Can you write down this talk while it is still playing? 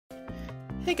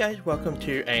Hey guys, welcome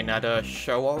to another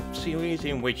show-off series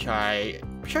in which I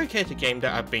showcase a game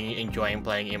that I've been enjoying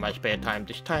playing in my spare time.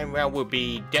 This time around will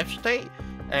be Deathstate,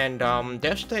 and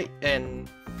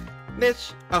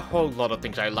there's a whole lot of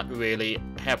things I really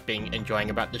have been enjoying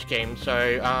about this game.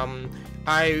 So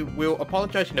I will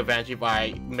apologize in advance if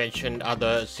I mention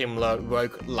other similar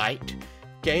roguelike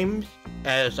games,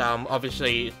 as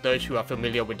obviously those who are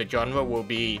familiar with the genre will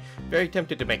be very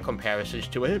tempted to make comparisons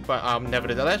to it, but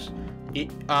nevertheless,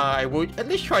 I would at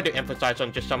least try to emphasize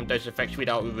on just some of those effects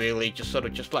without really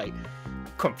just like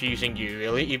confusing you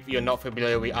really if you're not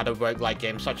familiar with other roguelike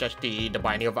games such as the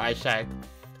Binding of Isaac,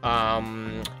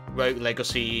 Rogue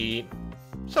Legacy,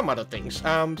 some other things.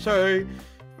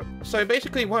 So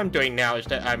basically what I'm doing now is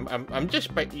that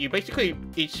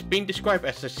it's been described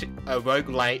as a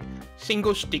roguelike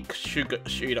single stick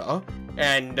shooter,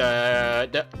 and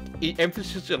the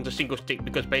emphasis on the single stick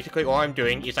because basically all I'm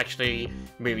doing is actually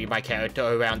moving my character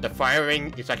around. The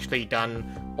firing is actually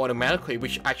done automatically,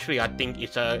 which actually I think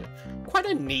is quite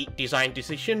a neat design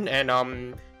decision,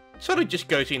 and sort of just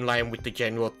goes in line with the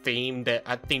general theme that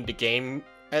I think the game,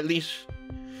 at least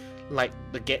like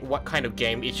what kind of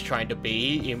game it's trying to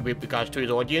be with regards to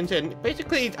its audience. And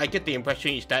basically I get the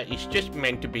impression is that it's just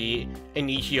meant to be an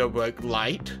easier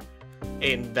roguelite,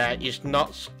 in that it's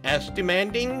not as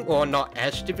demanding or not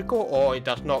as difficult, or it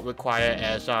does not require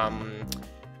as I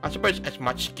suppose as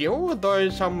much skill, though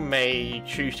some may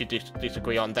choose to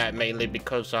disagree on that, mainly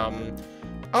because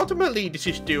ultimately this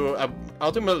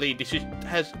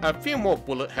has a few more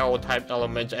bullet hell type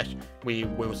elements, as we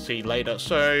will see later.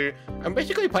 So I'm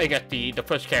basically playing as the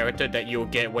first character that you'll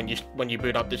get when you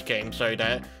boot up this game, so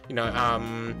that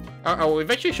I will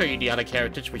eventually show you the other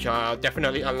characters which are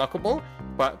definitely unlockable,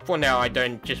 but for now I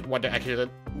don't just want to actually,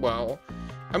 well,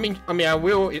 I mean I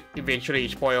will eventually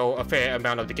spoil a fair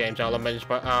amount of the game's elements,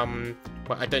 but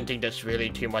I don't think that's really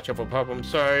too much of a problem.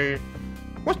 So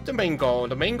what's the main goal?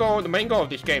 The main goal of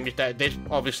this game is that there's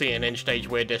obviously an end stage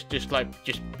where there's just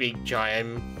big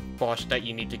giant boss that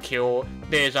you need to kill.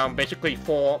 There's basically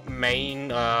four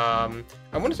main I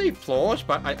want to say floors,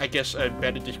 but I guess a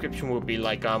better description would be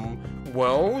like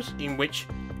worlds, in which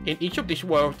in each of these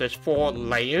worlds there's four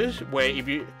layers, where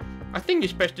I think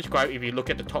it's best described if you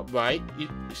look at the top right.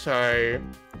 So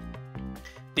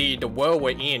the world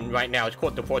we're in right now is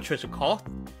called the Fortress of Koth,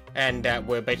 and that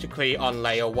we're basically on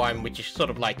layer 1, which is sort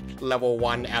of like level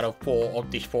 1 out of 4 of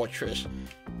this fortress.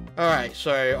 Alright,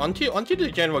 so onto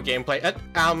the general gameplay.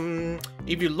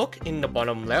 If you look in the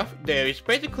bottom left, there is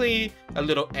basically a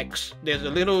little X. There's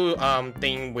a little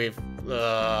thing with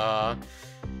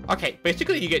okay,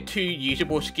 basically you get two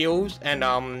usable skills, and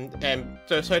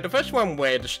so the first one,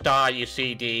 where the star you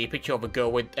see the picture of a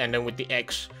girl with, and then with the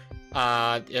X,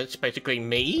 it's basically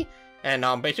me, and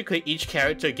basically each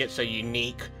character gets a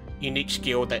unique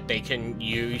skill that they can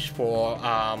use for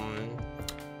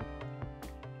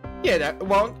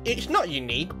well, it's not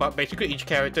unique, but basically each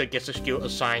character gets a skill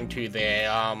assigned to their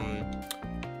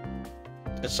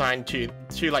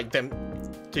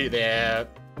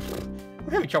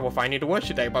I'm having trouble finding the words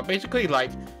today, but basically, like,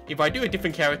 if I do a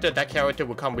different character, that character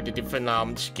will come with a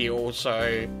different skills.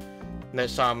 So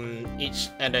there's so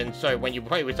when you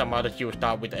play with some others, you'll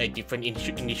start with a different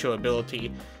initial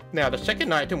ability. Now the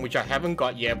second item, which I haven't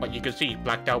got yet, but you can see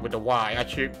blacked out with the Y.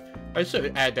 I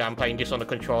should add that I'm playing this on the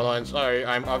controller, and so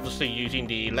I'm obviously using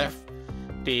the left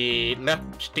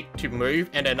stick to move,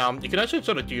 and then you can also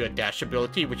sort of do a dash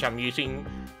ability, which I'm using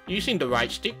the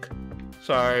right stick.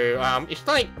 So it's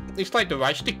like the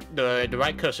right stick, the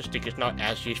right cursor stick is not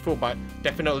as useful, but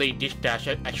definitely this dash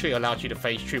actually allows you to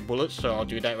phase through bullets, so I'll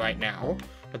do that right now.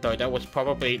 Although that was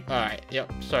probably alright.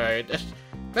 Yep. So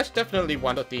that's definitely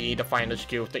one of the final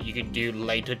skills that you can do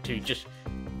later to just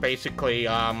basically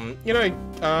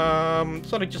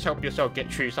sort of just help yourself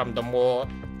get through some of the more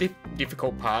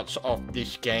difficult parts of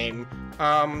this game.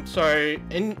 So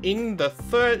in the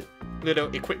third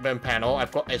little equipment panel,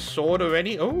 I've got a sword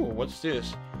already. Oh, what's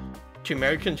this? To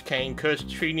Americans Cane, curse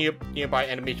 3 nearby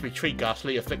enemies with 3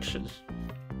 ghastly afflictions.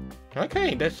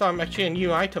 Okay, that's actually a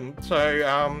new item.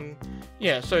 So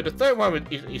yeah, so the third one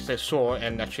is a sword,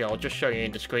 and actually I'll just show you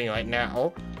in the screen right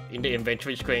now, in the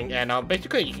inventory screen, and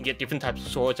basically you can get different types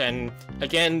of swords, and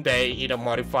again they either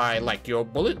modify like your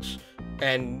bullets,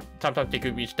 and sometimes they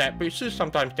could be stat boosters,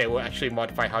 sometimes they will actually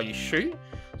modify how you shoot.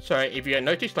 So if you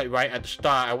noticed, like right at the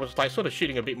start, I was like sort of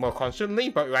shooting a bit more constantly,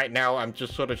 but right now I'm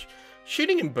just sort of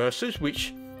shooting in bursts,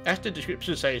 which, as the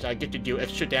description says, I get to deal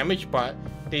extra damage. But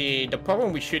the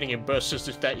problem with shooting in bursts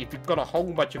is that if you've got a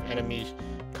whole bunch of enemies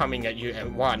coming at you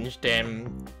at once,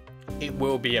 then it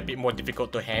will be a bit more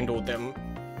difficult to handle them.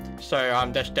 So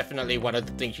that's definitely one of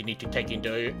the things you need to take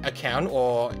into account,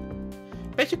 or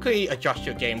basically adjust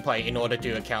your gameplay in order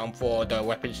to account for the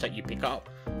weapons that you pick up.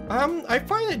 I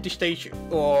find at this stage,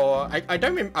 or I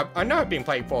know I've been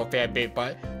playing for a fair bit,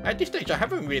 but at this stage I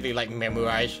haven't really like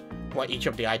memorized what each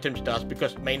of the items does,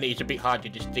 because mainly it's a bit hard to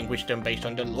distinguish them based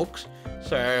on the looks.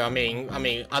 So I mean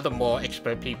other more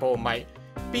expert people might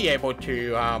be able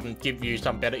to give you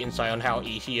some better insight on how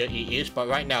easier it is, but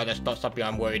right now that's not something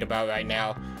I'm worried about right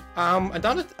now.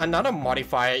 Another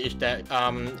modifier is that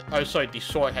also the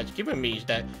sword has given me is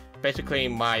that basically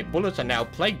my bullets are now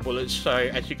plague bullets. So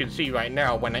as you can see right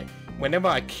now, whenever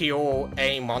I kill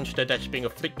a monster that's being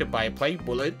afflicted by a plague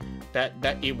bullet,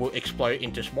 that it will explode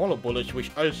into smaller bullets,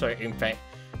 which also infect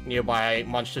nearby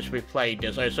monsters we played.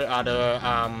 There's also other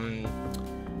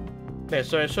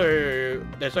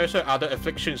other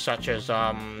afflictions such as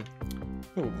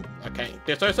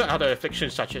there's also other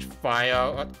afflictions such as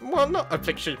fire. Well, not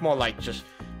afflictions, more like just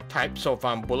types of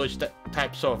bullets,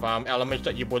 types of elements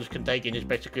that your bullets can take in. Is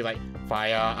basically like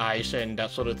fire, ice, and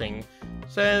that sort of thing.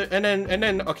 So and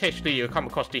then occasionally you come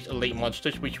across these elite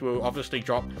monsters, which will obviously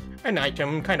drop an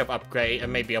item, kind of upgrade,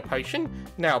 and maybe a potion.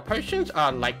 Now potions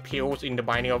are like pills in the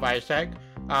Binding of Isaac.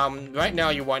 Right now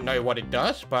you won't know what it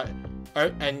does, but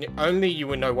and only you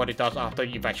will know what it does after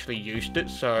you've actually used it.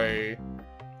 So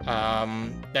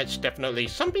that's definitely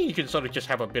something you can sort of just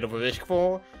have a bit of a risk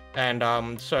for. And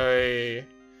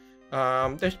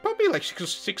there's probably like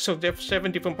 6 or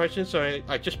 7 different potions, so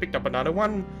I just picked up another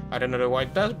one. I don't know what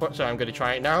it does, but so I'm gonna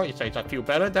try it now. It says I feel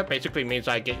better. That basically means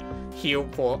I get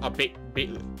healed for a bit.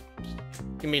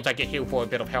 It means I get healed for a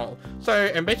bit of health. So,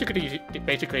 and basically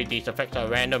these effects are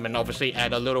random and obviously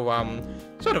add a little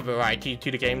sort of variety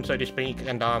to the game, so to speak,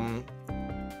 and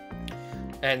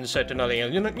certainly a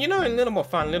little more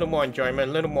fun, a little more enjoyment,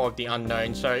 a little more of the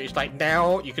unknown. So it's like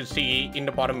now you can see in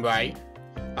the bottom right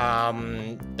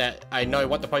that I know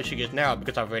what the potion is now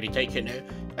because I've already taken it.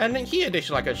 And then here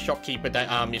there's like a shopkeeper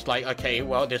that is like, okay,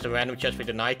 well, there's a random chest with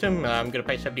an item. I'm gonna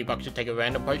pay $70 to take a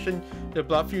random potion. The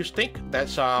Bloodfuse Stick,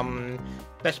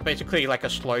 that's basically like a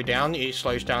slowdown. It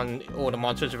slows down all the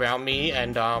monsters around me,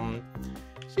 and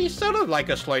it's sort of like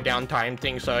a slow down time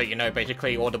thing. So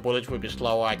basically all the bullets will be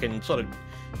slower. I can sort of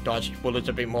dodge bullets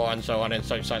a bit more and so on and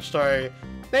so such. So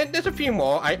there's a few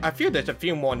more. I feel there's a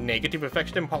few more negative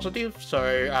effects than positive.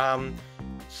 So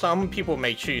some people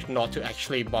may choose not to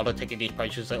actually bother taking these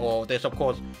potions at all. There's of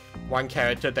course one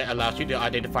character that allows you to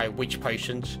identify the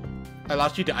potions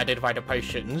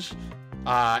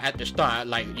at the start.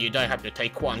 Like you don't have to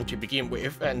take one to begin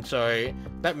with, and so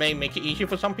that may make it easier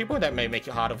for some people, that may make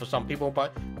it harder for some people,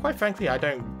 but quite frankly I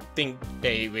don't think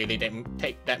they really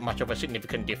take that much of a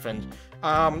significant difference.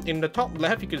 In the top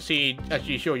left you can see as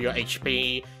usual your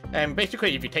HP, and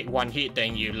basically if you take one hit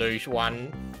then you lose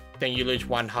one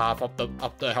half of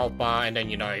the health bar, and then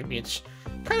it's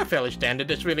kind of fairly standard.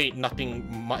 There's really nothing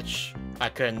much I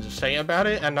can say about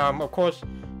it. And of course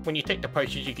when you take the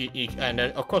potions, and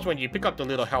then of course when you pick up the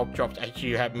little health drops, as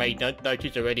you have made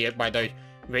notice already by those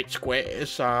red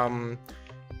squares,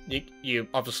 you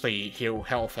obviously heal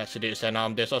health as it is,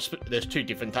 and there's 2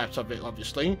 different types of it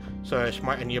obviously. So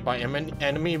smite a nearby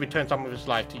enemy, return some of his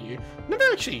life to you. Never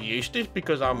actually used this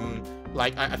because I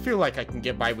feel like I can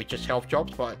get by with just health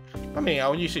drops, but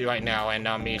I'll use it right now, and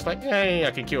it's like, hey,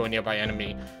 I can kill a nearby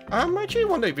enemy. I actually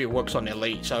wonder if it works on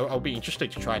elite, so I'll be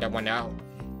interested to try that one out.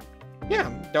 Yeah,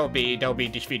 that'll be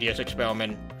this video's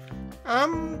experiment.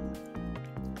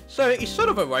 So it's sort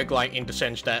of a roguelike in the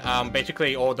sense that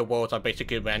basically all the worlds are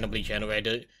basically randomly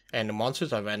generated, and the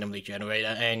monsters are randomly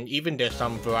generated, and even there's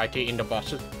some variety in the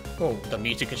bosses. Oh, the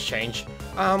music has changed.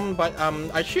 But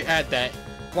I should add that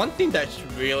one thing that's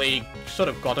really sort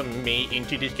of gotten me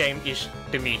into this game is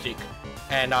the music.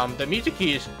 And the music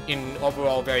is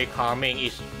overall very calming.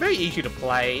 It's very easy to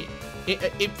play.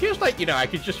 It feels like I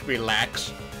could just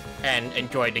relax and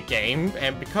enjoy the game,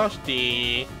 and because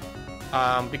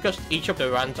each of the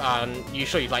runs are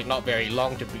usually like not very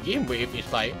long to begin with,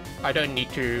 it's like I don't need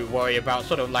to worry about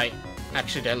sort of like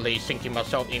accidentally sinking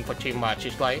myself in for too much.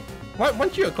 It's like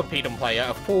once you're a competent player,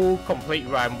 a full complete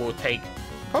run will take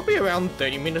probably around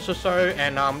 30 minutes or so,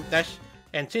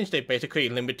 and since they're basically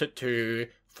limited to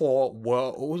 4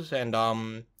 worlds, and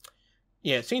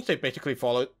yeah, since they basically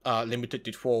limited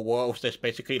to 4 worlds, there's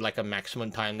basically like a maximum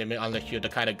time limit unless you're the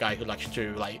kind of guy who likes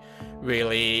to like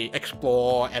really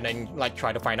explore and then like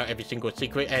try to find out every single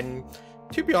secret. And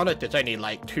to be honest, there's only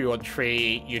like 2 or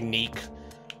 3 unique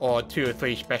or 2 or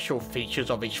 3 special features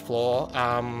of each floor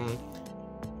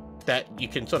that you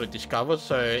can sort of discover.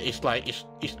 So it's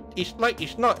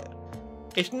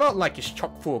not like it's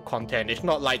chock full of content. It's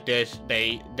not like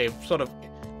they've sort of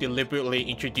deliberately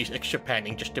introduce extra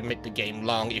panning just to make the game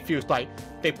long. It feels like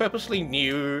they purposely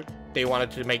knew they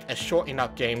wanted to make a short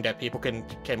enough game that people can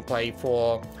play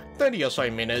for 30 or so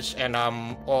minutes, and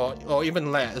or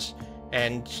even less,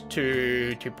 and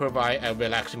to provide a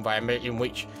relaxed environment in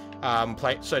which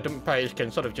certain players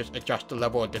can sort of just adjust the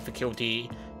level of difficulty.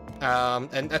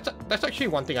 And that's actually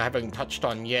one thing I haven't touched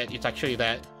on yet. It's actually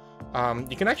that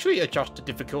you can actually adjust the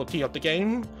difficulty of the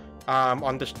game.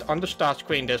 On the start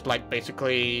screen, there's like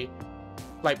basically,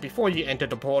 like before you enter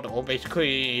the portal,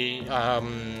 basically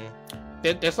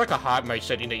there's like a hard mode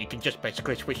setting that you can just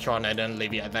basically switch on and then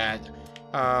leave it at that.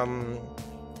 And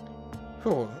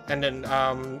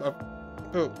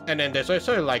then there's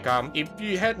also like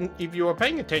if you were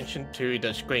paying attention to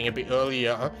the screen a bit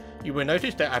earlier, you will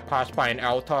notice that I passed by an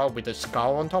altar with a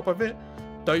skull on top of it.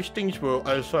 Those things will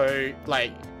also,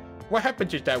 like, what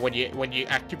happens is that when you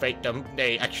activate them,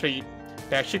 they actually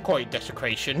call it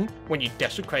desecration. When you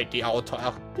desecrate the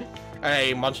altar,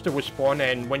 a monster will spawn,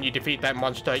 and when you defeat that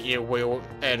monster, it will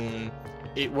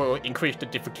increase the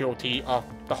difficulty of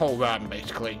the whole run,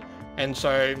 basically. And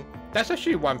so that's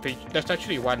actually one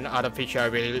other feature I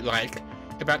really like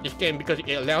about this game, because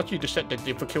it allows you to set the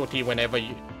difficulty whenever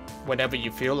you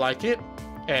feel like it.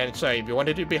 And so if you want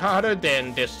it to be harder,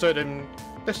 then there's certain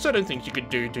things you could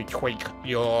do to tweak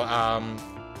your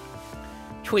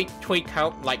tweak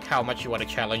how much you want to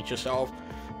challenge yourself.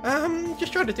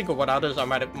 Just trying to think of what others I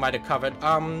might have covered.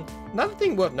 Another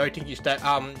thing worth noting is that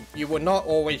you will not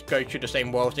always go to the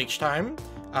same worlds each time.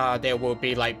 There will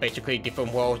be like basically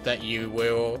different worlds that you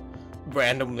will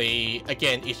randomly,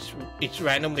 again, it's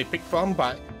randomly picked from,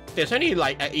 but there's only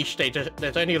like at each stage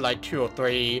there's only like 2 or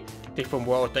 3 different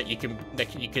worlds that you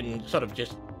can sort of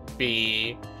just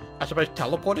be, I suppose,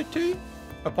 teleported to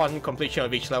upon completion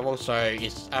of each level. So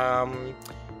it's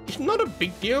not a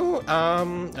big deal.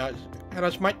 Can I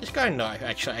smite this guy? No,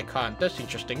 actually I can't. That's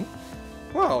interesting.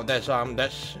 Well, that's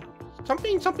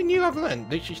something new I've learned,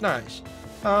 which is nice.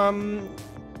 But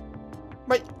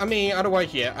I mean,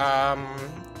 otherwise, yeah.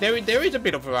 There is a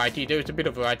bit of variety. There is a bit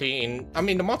of variety in. I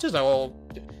mean, the monsters are all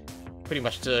pretty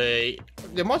much the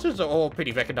monsters are all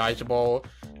pretty recognizable,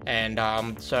 and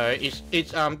so its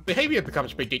behavior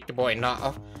becomes predictable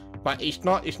enough. But it's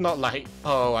not like,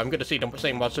 oh, I'm gonna see the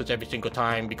same monsters every single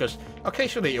time, because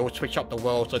occasionally it will switch up the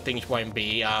world so things won't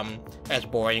be as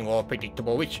boring or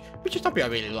predictable, which is something I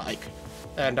really like.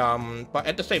 And but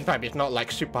at the same time, it's not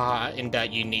like super hard in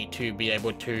that you need to be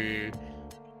able to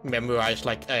memorize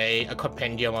like a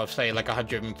compendium of, say, like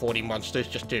 140 monsters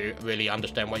just to really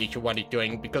understand what each one is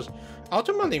doing, because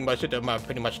ultimately most of them are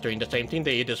pretty much doing the same thing.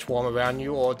 They either swarm around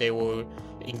you or they will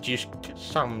induce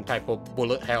some type of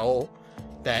bullet hell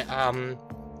that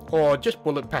or just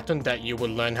bullet pattern that you will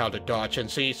learn how to dodge and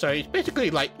see. So it's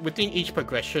basically like within each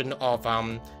progression of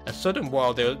a certain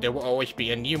world, there will always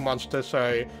be a new monster.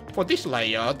 So for this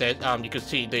layer, that you can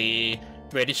see the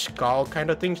reddish skull kind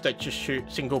of things that just shoot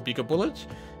single bigger bullets.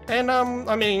 And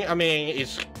I mean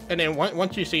it's, and then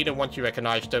once you see them, once you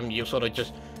recognize them, you sort of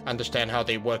just understand how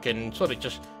they work and sort of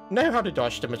just know how to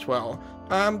dodge them as well.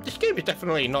 This game is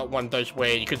definitely not one of those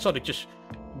where you can sort of just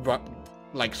run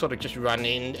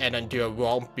in and then do a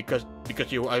romp, because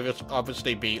you will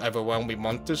obviously be overwhelmed with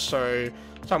monsters. So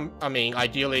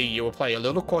ideally you will play a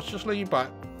little cautiously, but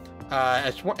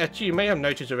as you may have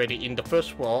noticed already in the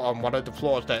first world on one of the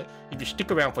floors, that if you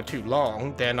stick around for too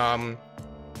long, then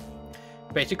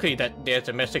basically that there's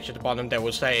a message at the bottom that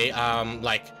will say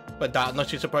like, but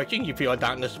darkness is approaching. You feel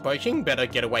darkness approaching, better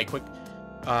get away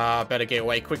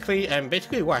quickly. And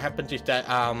basically what happens is that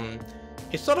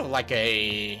it's sort of like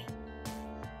a,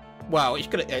 well, it's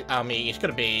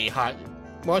gonna be hard.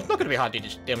 Well, it's not gonna be hard to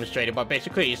demonstrate it, but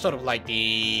basically it's sort of like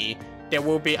there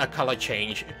will be a color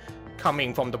change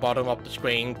coming from the bottom of the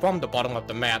screen, from the bottom of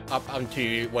the map up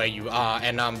onto where you are.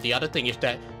 And the other thing is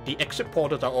that the exit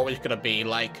portals are always gonna be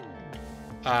like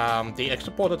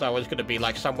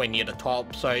somewhere near the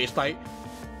top. So it's like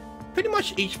pretty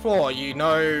much each floor, you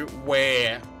know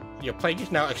where your plague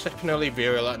is now exceptionally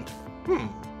virulent.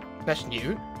 That's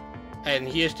new. And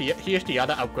here's the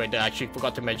other upgrade that I actually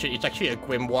forgot to mention. It's actually a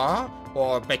grimoire,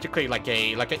 or basically like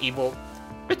an evil,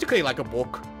 basically like a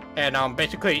book. And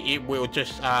basically it will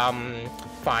just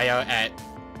fire at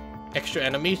extra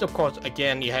enemies. Of course,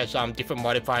 again, it has different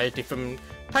modifiers, different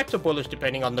types of bullets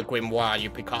depending on the grimoire you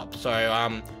pick up. So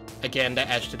again, that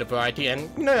adds to the variety.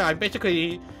 And you know, I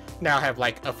basically now have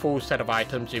like a full set of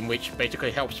items in which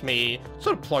basically helps me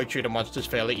sort of plow through the monsters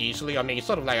fairly easily. I mean, it's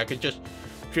sort of like I could just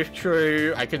drift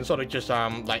through. I can sort of just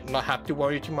like not have to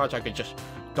worry too much. I can just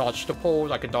dodge the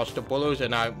poles, I can dodge the bullets,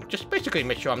 and just basically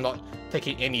make sure I'm not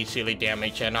taking any silly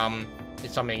damage. And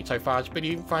it's something so far it's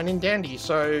pretty fine and dandy.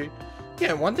 So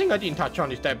yeah, one thing I didn't touch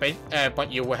on is that,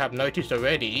 but you will have noticed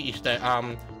already, is that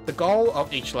the goal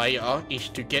of each layer is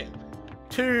to get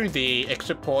to the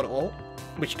exit portal,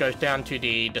 which goes down to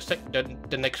the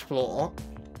next floor.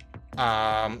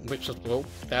 Which is, well,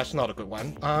 that's not a good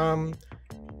one.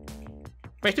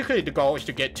 Basically the goal is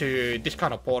to get to this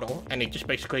kind of portal, and it just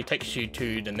basically takes you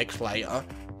to the next layer,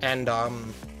 and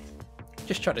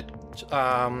just try to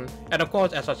and of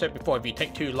course, as I said before, if you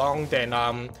take too long, then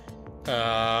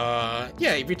yeah,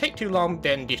 if you take too long,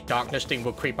 then this darkness thing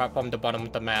will creep up from the bottom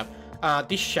of the map.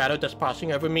 This shadow that's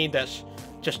passing over me, that's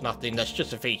just nothing, that's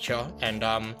just a feature, and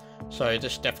so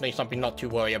that's definitely something not to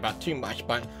worry about too much.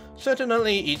 But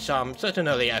certainly it's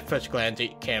certainly at first glance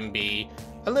it can be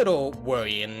a little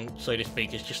worrying, so to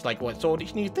speak. It's just like, what's all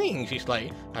these new things? It's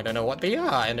like, I don't know what they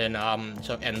are, and then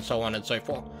so on and so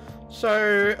forth.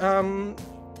 So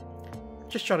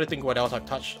just trying to think what else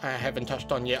I haven't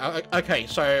touched on yet. Okay,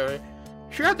 so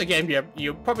throughout the game,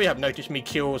 you probably have noticed me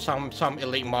kill some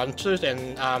elite monsters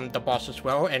and the boss as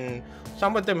well, and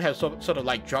some of them have sort of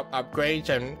like drop upgrades.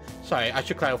 And sorry, I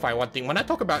should clarify one thing. When I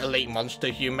talk about elite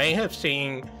monsters, you may have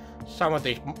seen some of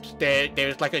these.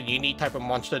 There's like a unique type of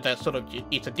monster that sort of,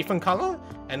 it's a different color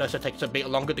and also takes a bit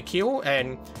longer to kill.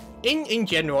 And in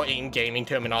general, in gaming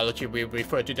terminology, we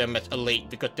refer to them as elite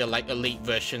because they're like elite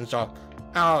versions of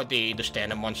the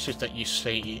standard monsters that you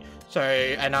see. So,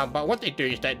 and but what they do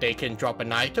is that they can drop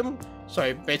an item.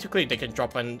 So basically they can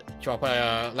drop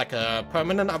a like a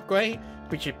permanent upgrade,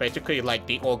 which is basically like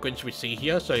the organs we see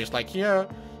here. So it's like here,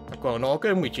 I've got an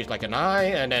organ which is like an eye,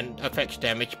 and then affects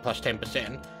damage plus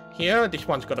 10%. Here, this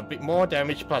one's got a bit more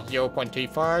damage, plus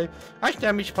 0.25, ice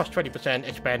damage plus 20%,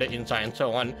 expanded insight, and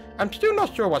so on. I'm still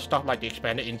not sure what stuff like the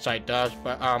expanded insight does,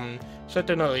 but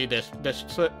certainly there's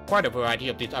quite a variety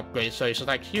of these upgrades. So it's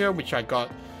like here, which I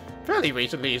got fairly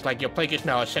recently, is like your plague is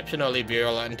now exceptionally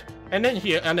virulent. And then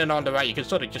here, and then on the right, you can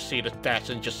sort of just see the stats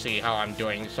and just see how I'm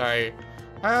doing. So,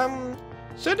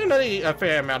 certainly a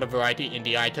fair amount of variety in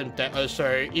the items. That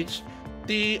also, it's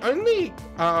the only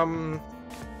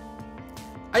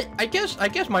I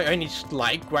guess my only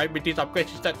slight gripe with these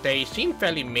upgrades is that they seem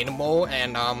fairly minimal,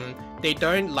 and they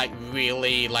don't like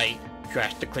really like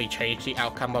drastically change the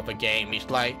outcome of a game. It's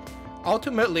like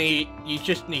ultimately you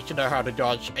just need to know how to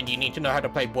dodge, and you need to know how to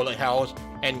play bullet hells,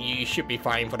 and you should be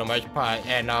fine for the most part.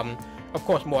 And of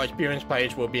course, more experienced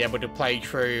players will be able to play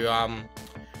through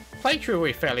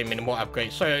with fairly minimal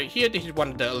upgrades. So here, this is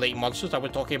one of the elite monsters I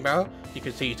was talking about. You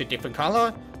can see it's a different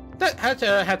color. That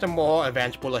has a more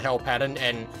advanced bullet hell pattern,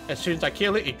 and as soon as I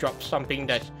kill it, it drops something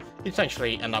that's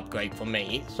essentially an upgrade for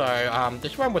me. So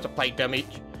this one was a plate damage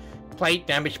plus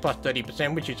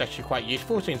 30%, which is actually quite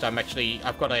useful since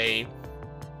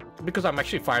because I'm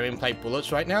actually firing plate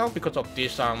bullets right now because of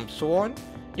this sword.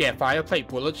 Yeah, fire plate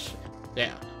bullets.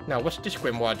 Yeah. Now what's this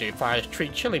grimoire do? Fires 3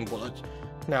 chilling bullets.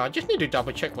 Now I just need to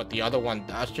double check what the other one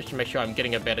does just to make sure I'm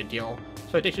getting a better deal.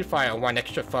 So this is fire 1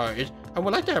 extra foes. I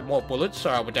would like to have more bullets, so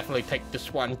I would definitely take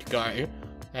this one to go.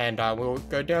 And we'll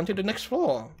go down to the next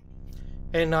floor.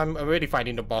 And I'm already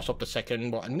fighting the boss of the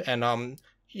second one. And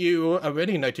you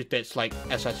already noticed that it's like,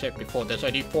 as I said before, there's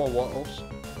only 4 walls.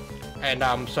 And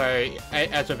so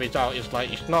as a result, it's like,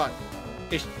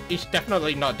 it's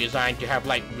definitely not designed to have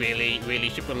like really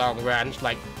super long runs,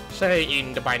 like say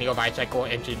in the Binding of Isaac or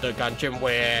Enter the Gungeon,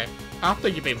 where after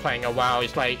you've been playing a while,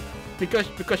 it's like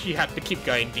because you have to keep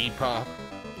going deeper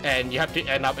and you have to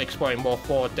end up exploring more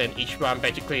floors, then each run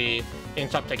basically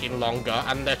ends up taking longer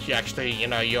unless you actually, you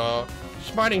know, you're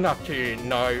smart enough to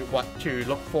know what to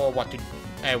look for,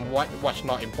 what's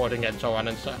not important, and so on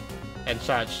and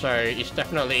such. So it's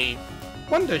definitely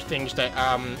one of those things that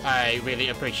I really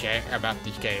appreciate about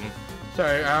this game.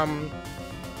 So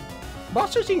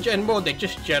bosses in general, they're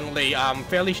just generally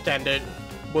fairly standard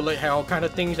bullet hell kind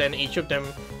of things, and each of them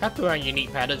have their own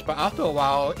unique patterns, but after a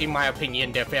while, in my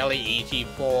opinion, they're fairly easy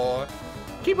for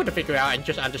people to figure out and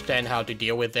just understand how to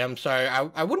deal with them. So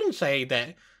I wouldn't say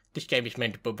that this game is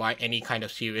meant to provide any kind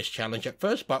of serious challenge at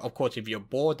first, but of course if you're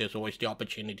bored, there's always the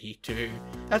opportunity to,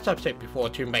 as I've said before,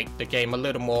 to make the game a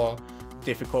little more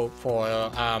difficult for,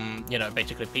 you know,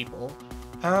 basically people.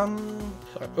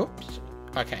 Oops.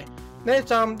 Okay.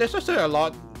 There's also a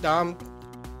lot,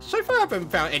 so far I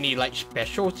haven't found any like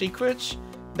special secrets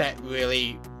that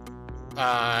really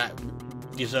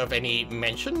deserve any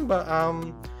mention, but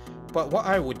what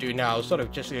I would do now is I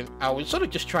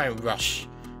would just try and rush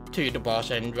to the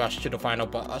boss and rush to the final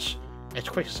boss as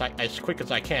quick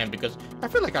as I can, because I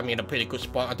feel like I'm in a pretty good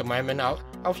spot at the moment.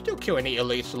 I'll still kill any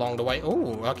elites along the way.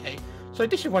 Oh, okay. So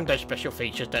this is one of those special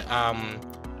features that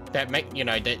that make, you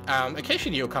know, that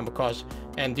occasionally you'll come across,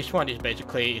 and this one is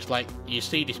basically, it's like you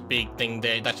see this big thing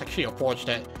there that's actually a forge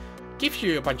that gives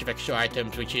you a bunch of extra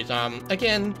items, which is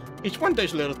again, it's one of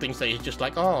those little things that is just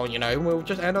like, oh, you know, we'll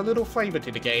just add a little flavor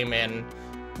to the game, and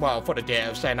well, for the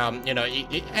devs, and you know,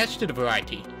 it adds to the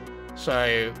variety.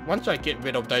 So once I get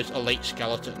rid of those elite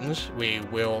skeletons, we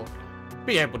will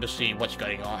be able to see what's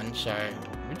going on. So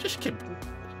we just keep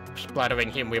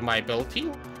splattering him with my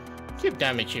ability, keep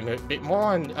damaging him a bit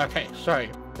more, and okay, so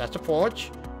that's a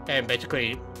forge, and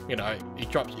basically, you know,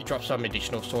 it drops some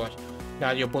additional source.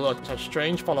 Now your bullets are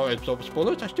strange, follow absorbs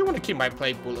bullets. I still want to keep my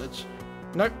plate bullets.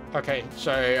 Nope. Okay,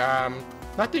 so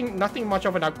nothing much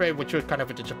of an upgrade, which was kind of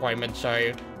a disappointment.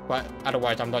 So, but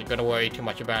otherwise, I'm not gonna worry too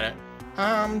much about it.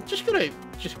 Just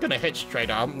gonna head straight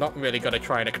up. I'm not really gonna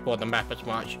try and explore the map as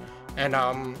much, and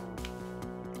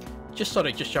just sort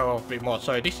of show off a bit more.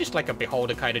 So this is like a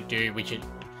beholder kind of dude, which is,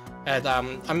 as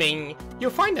I mean, you'll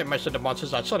find that most of the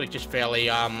monsters are sort of just fairly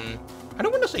I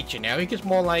don't want to say generic. It's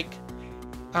more like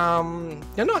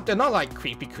they're not like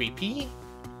creepy,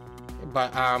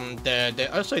 but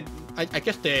they're also, I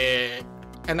guess they're,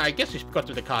 and I guess it's because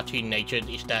of the cartoon nature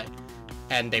is that,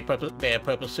 and they're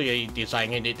purposely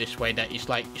designing it this way that it's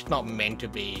like it's not meant to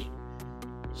be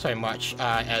so much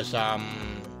as I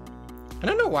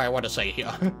don't know why I want to say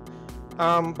here.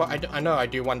 But I know I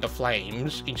do want the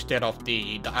flames instead of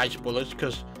the ice bullets,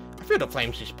 because I feel the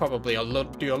flames is probably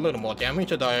do a little more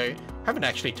damage, although I haven't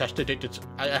actually tested it.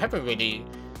 I haven't really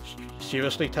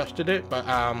seriously tested it, but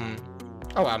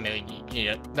oh, I mean,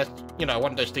 yeah, that's, you know,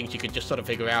 one of those things you could just sort of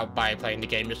figure out by playing the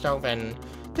game yourself, and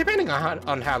depending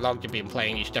on how long you've been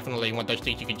playing, it's definitely one of those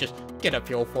things you can just get a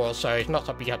feel for, so it's not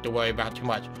something you have to worry about too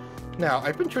much. Now,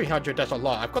 open 300, that's a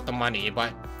lot. I've got the money,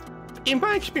 but in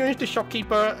my experience, the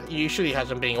shopkeeper usually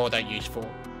hasn't been all that useful.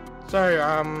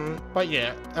 So, but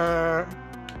yeah,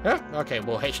 yeah, okay,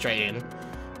 we'll head straight in.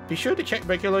 Be sure to check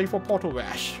regularly for portal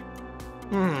rash.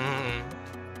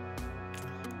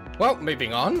 Well,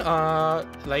 moving on,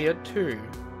 layer 2.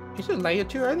 Is it layer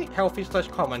 2? I think health is less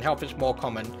common, health is more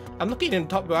common. I'm looking in the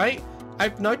top right.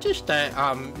 I've noticed that,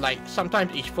 like,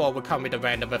 sometimes each floor will come with a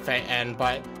random effect,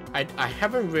 but I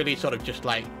haven't really sort of just,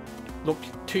 like,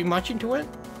 looked too much into it.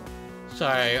 So,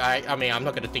 I mean, I'm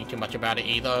not going to think too much about it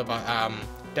either, but,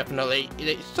 definitely,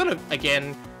 it's sort of,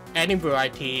 again, adding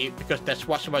variety, because that's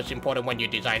what's most important when you're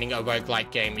designing a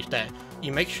roguelike game, is that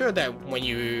you make sure that when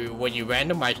you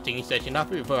randomize things, there's enough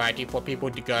variety for people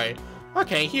to go,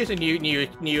 okay, here's a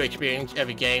new experience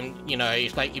every game. You know,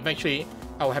 it's like eventually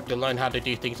I'll have to learn how to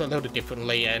do things a little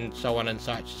differently and so on and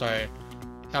such. So,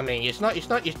 I mean, it's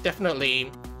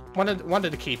definitely one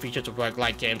of the key features of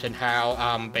roguelike games, and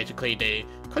how basically they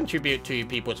contribute to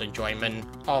people's enjoyment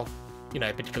of, you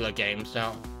know, particular games.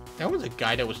 Now, there was a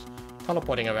guy that was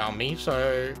teleporting around me,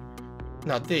 so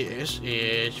now this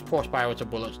is 4 spirals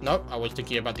of bullets. Nope, I was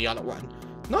thinking about the other one.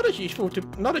 Not as useful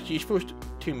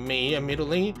to me,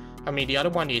 admittedly. I mean, the other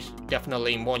one is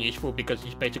definitely more useful because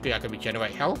it's basically I can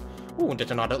regenerate health. Ooh,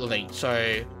 there's another elite.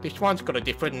 So this one's got a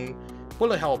different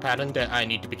bullet hell pattern that I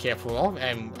need to be careful of,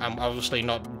 and I'm obviously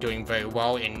not doing very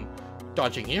well in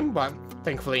dodging him, but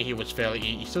thankfully he was fairly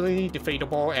easily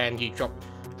defeatable, and he dropped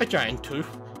a giant tooth,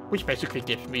 which basically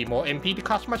gives me more MP to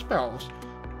cast my spells.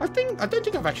 I don't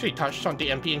think I've actually touched on the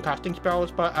MP in casting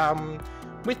spells, but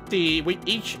with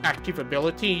each active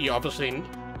ability,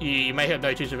 you may have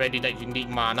noticed already that you need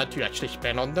mana to actually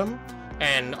spend on them.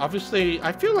 And obviously,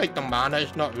 I feel like the mana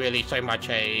is not really so much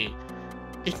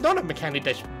it's not a mechanic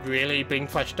that's really being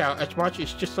fleshed out as much.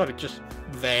 It's just sort of just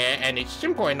there, and it's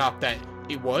simple enough that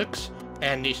it works,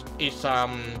 and it's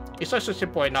also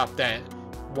simple enough that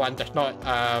one does not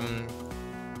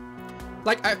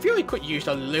like, I feel it could use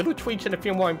a little tweaks and a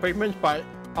few more improvements, but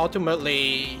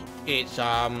ultimately it's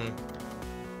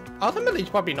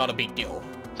probably not a big deal.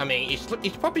 I mean,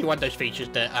 it's probably one of those features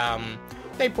that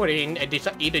they put in and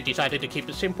either decided to keep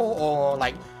it simple, or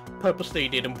like purposely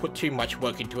didn't put too much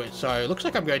work into it. So it looks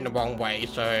like I'm going the wrong way,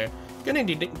 so gonna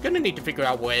need to figure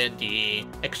out where the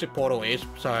exit portal is.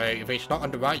 So if it's not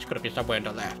on the right, it's gonna be somewhere on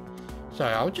the left. So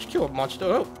I'll just kill a monster.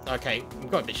 Oh, okay, we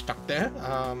got a bit stuck there.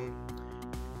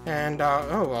 And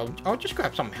I'll just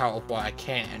grab some health while I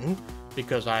can,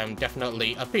 because I'm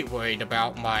definitely a bit worried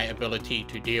about my ability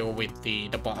to deal with the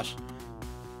boss.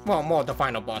 Well, more the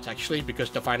final boss actually,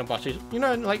 because the final boss is, you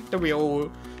know, like the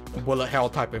real bullet hell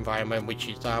type environment, which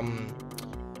is I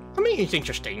mean, it's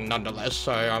interesting nonetheless.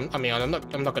 So I mean, I'm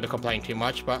not going to complain too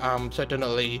much, but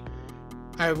certainly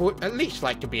I would at least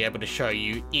like to be able to show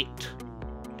you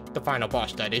the final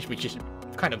boss, that is, which is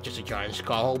kind of just a giant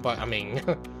skull. But I mean,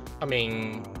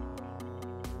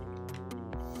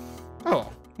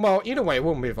 oh, well, either way,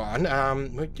 we'll move on.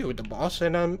 We'll deal with the boss,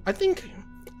 and I think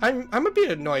I'm a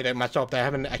bit annoyed at myself that I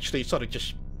haven't actually sort of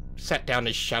just sat down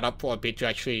and shut up for a bit to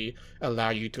actually allow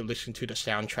you to listen to the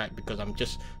soundtrack, because I'm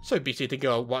just so busy thinking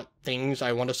of what things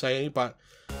I want to say. But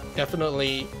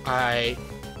definitely, I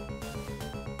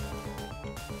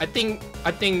think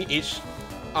it's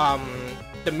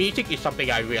the music is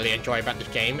something I really enjoy about this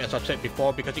game, as I've said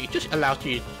before, because it just allows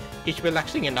you, it's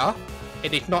relaxing enough,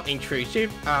 it is not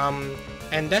intrusive,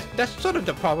 and that's sort of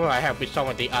the problem I have with some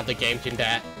of the other games in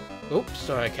that. Oops,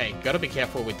 okay, gotta be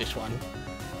careful with this one.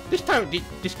 This time,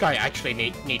 this guy actually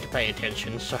need to pay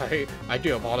attention, so I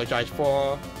do apologize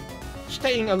for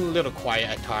staying a little quiet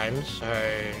at times,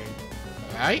 so...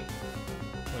 Alright,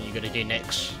 what are you gonna do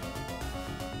next?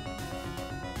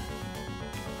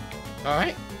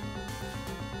 Alright.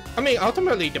 I mean,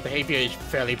 ultimately the behavior is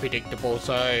fairly predictable,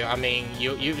 so I mean,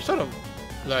 you sort of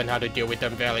learn how to deal with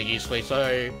them fairly easily,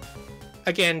 so...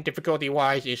 Again,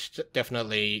 difficulty-wise, it's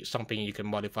definitely something you can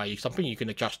modify, something you can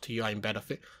adjust to your own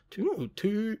benefit.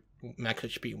 To max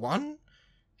HP 1,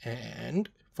 and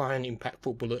find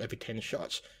impactful bullet every 10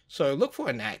 shots. So look for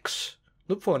an axe.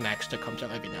 Look for an axe that comes out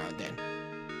every now and then.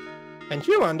 And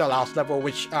here on the last level,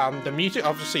 which the music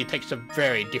obviously takes a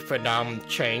very different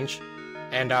change,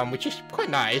 and which is quite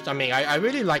nice. I mean, I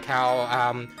really like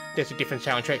how there's a different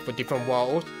soundtrack for different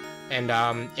worlds, and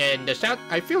the sound.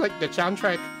 I feel like the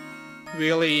soundtrack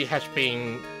really has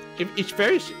been, it's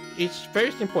very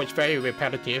simple, it's very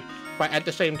repetitive, but at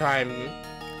the same time,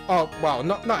 oh well,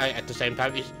 not at the same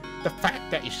time, it's the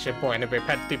fact that it's simple and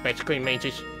repetitive basically means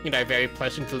it's, you know, very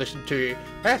pleasant to listen to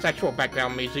as actual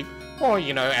background music, or,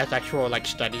 you know, as actual like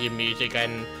studying music.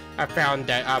 And I found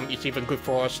that it's even good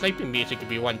for sleeping music if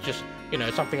you want just, you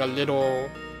know, something a little,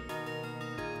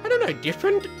 I don't know,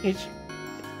 different.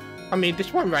 I mean,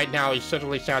 this one right now, it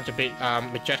certainly sounds a bit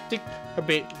majestic, a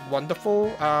bit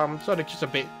wonderful, sort of just a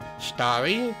bit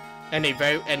starry, and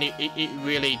it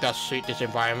really does suit this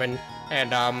environment.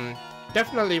 And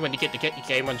definitely when you get the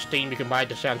game on Steam, you can buy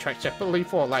the soundtrack separately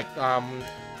for like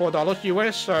 $4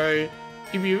 US. So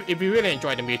if you really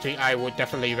enjoy the music, I would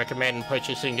definitely recommend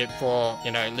purchasing it for,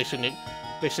 you know, listening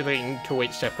to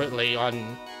it separately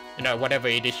on, you know, whatever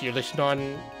it is you listen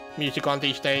on music on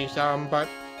these days. But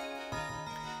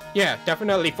yeah,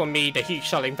 definitely for me, the huge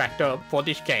selling factor for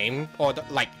this game, or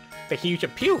the huge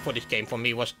appeal for this game for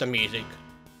me, was the music.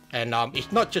 And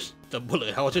it's not just the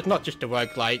bullet hells, it's not just the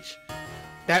roguelikes.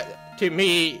 That, to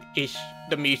me, is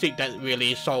the music that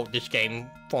really sold this game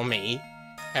for me.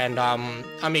 And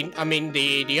I mean,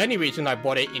 the only reason I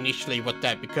bought it initially was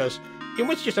that because it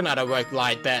was just another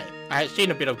roguelike that I had seen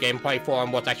a bit of gameplay for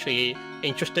and was actually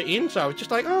interested in. So I was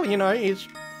just like, oh, you know,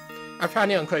 I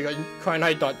found it on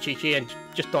chrono.gg and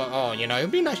just thought, oh, you know,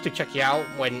 it'd be nice to check it out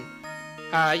when,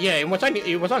 yeah,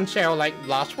 it was on sale like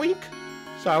last week.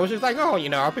 So I was just like, oh, you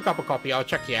know, I'll pick up a copy, I'll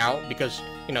check it out, because,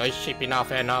 you know, it's cheap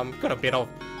enough and got a bit of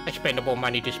expendable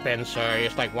money to spend, so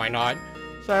it's like, why not?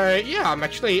 So yeah, I'm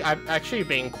actually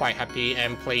being quite happy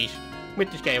and pleased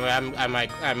with this game.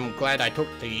 I'm glad I took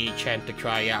the chance to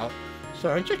try it out.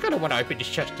 So I just kind of want to open this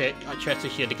chest here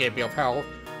to get a bit of health.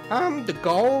 The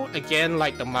goal, again,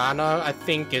 like the mana, I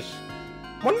think is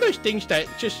one of those things that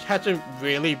just hasn't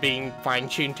really been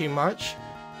fine-tuned too much.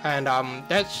 And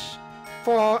that's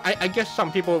for, I guess,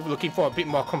 some people looking for a bit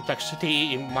more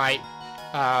complexity.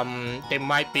 They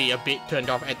might be a bit turned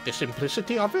off at the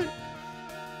simplicity of it.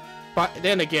 But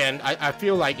then again, I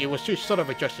feel like it was just sort of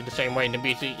adjusted the same way in the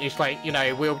music. It's like, you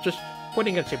know, we're just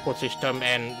putting a simple system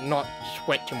and not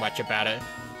sweat too much about it.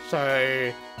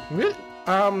 So, really,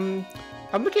 I'm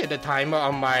looking at the timer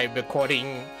on my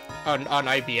recording on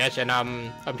OBS, and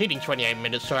I'm hitting 28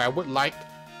 minutes, so I would like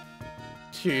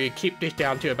to keep this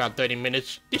down to about 30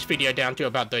 minutes, this video down to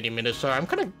about 30 minutes, so I'm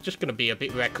kind of just going to be a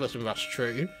bit reckless and rush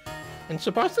through. And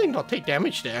surprisingly not take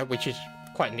damage there, which is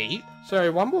quite neat.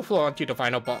 So one more floor onto the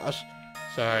final boss.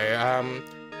 So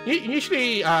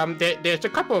usually there's a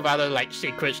couple of other like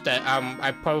secrets that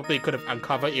I probably could have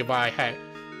uncovered if I had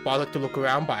bothered to look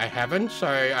around, but I haven't, so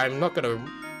I'm not gonna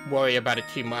worry about it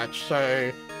too much.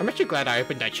 So I'm actually glad I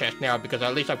opened that chest now, because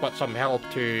at least I've got some help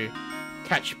to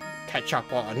catch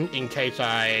up on in case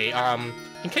I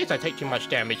take too much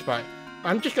damage. But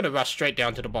I'm just gonna rush straight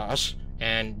down to the boss,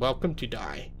 and welcome to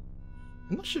die.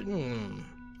 I'm not sure.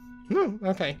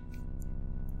 Okay.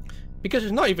 Because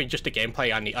it's not even just the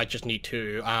gameplay I just need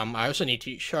to, I also need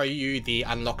to show you the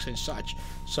unlocks and such.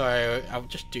 So I'll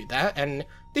just do that, and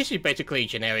this is basically a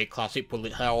generic classic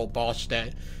bullet hell boss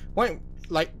that won't,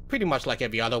 like, pretty much like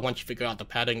every other, once you figure out the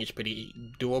pattern, it's pretty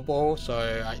doable.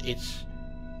 So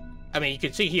I mean, you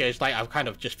can see here, it's like I've kind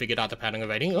of just figured out the pattern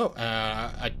already. Oh,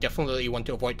 I definitely want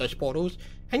to avoid those portals.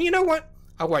 And you know what?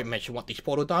 I won't mention what this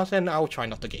portal does, and I'll try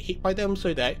not to get hit by them,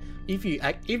 so that if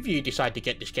you decide to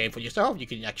get this game for yourself, you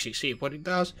can actually see what it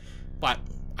does. But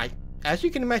as you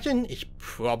can imagine, it's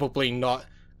probably not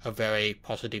a very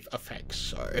positive effect,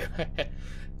 so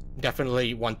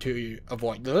definitely want to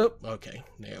avoid that. Okay,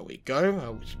 there we go. I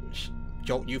will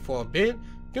jolt you for a bit,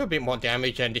 do a bit more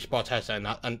damage, and this boss has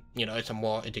some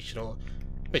more additional,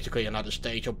 basically another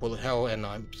stage of bullet hell, and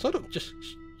I'm sort of just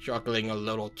struggling a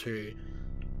little to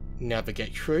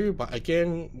navigate through. But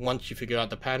again, once you figure out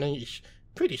the pattern, it's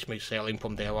pretty smooth sailing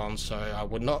from there on, so I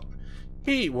would not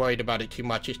be worried about it too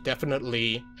much. It's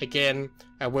definitely, again,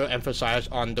 I will emphasize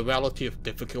on the relative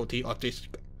difficulty of this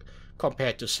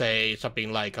compared to, say,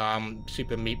 something like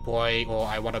Super Meat Boy or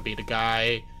I Wanna Be the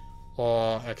Guy,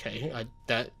 or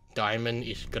that diamond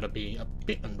is gonna be a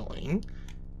bit annoying.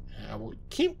 I will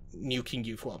keep nuking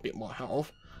you for a bit more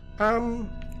health.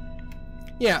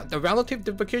 Yeah, the relative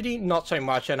difficulty, not so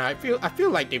much, and I feel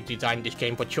like they've designed this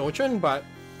game for children, but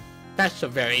that's a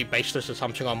very baseless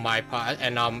assumption on my part,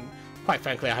 and quite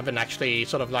frankly, I haven't actually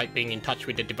sort of like been in touch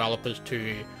with the developers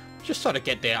to just sort of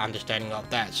get their understanding of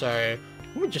that. So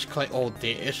we'll just collect all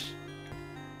this,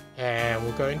 and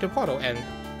we'll go into portal. And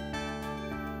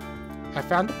I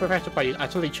found the professor, but he's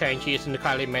utterly changed. He isn't the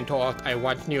kindly mentor I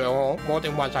once knew. More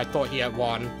than once I thought he had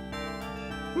won.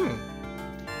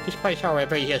 This place,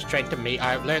 however, he has strengthened me.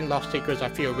 I have learned lost secrets. I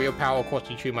feel real power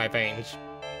coursing through my veins.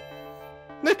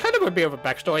 There's kind of a bit of a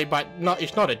backstory, but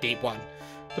it's not a deep one.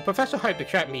 The professor hoped to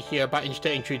trap me here, but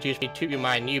instead introduced me to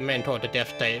my new mentor, the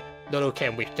Deathstate. Little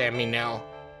can withstand me now.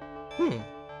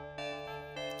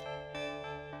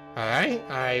 Alright,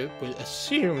 I will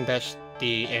assume that's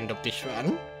the end of this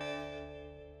run.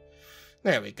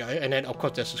 There we go, and then of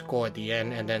course there's a score at the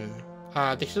end, and then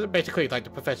this is basically like the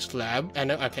professor's lab.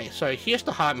 And okay, so here's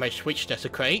the hard mode switch. There's a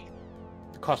crate.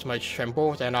 The Cosmos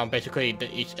trembles, and basically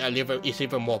it's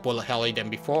even more bullet helly than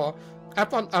before.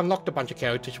 I've unlocked a bunch of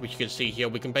characters, which you can see here.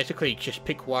 We can basically just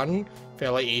pick one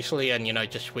fairly easily, and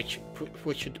just switch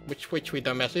with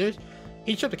them as is.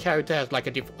 Each of the characters has like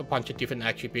a bunch of different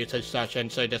attributes and such,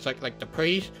 and so there's like the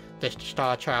priest, there's the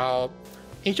star child.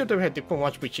 Each of them have different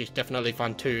ones, which is definitely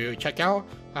fun to check out.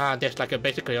 There's like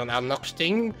basically an unlock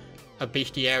sting, a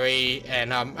bestiary,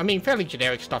 and I mean fairly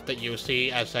generic stuff that you'll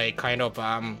see as a kind of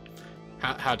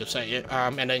how to say it,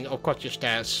 and then of course your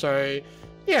stats. So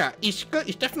yeah, it's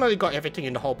definitely got everything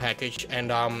in the whole package,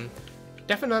 and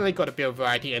definitely got a bit of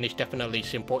variety, and it's definitely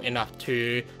simple enough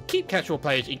to keep casual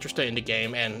players interested in the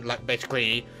game. And like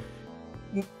basically,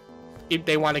 if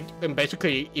they're wanting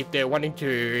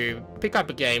to pick up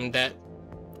a game that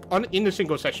in the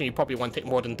single session you probably won't take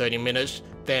more than 30 minutes,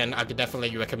 then I could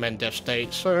definitely recommend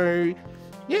Deathstate. So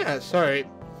yeah, so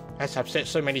as I've said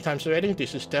so many times already,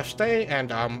 this is Deathstate,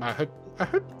 and I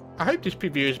hope this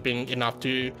preview has been enough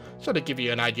to sort of give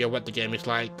you an idea of what the game is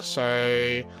like.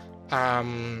 So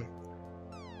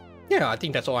yeah, I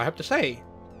think that's all I have to say.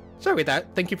 So with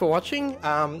that, thank you for watching.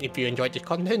 If you enjoyed this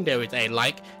content, there is a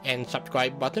like and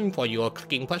subscribe button for your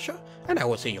clicking pleasure, and I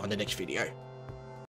will see you on the next video.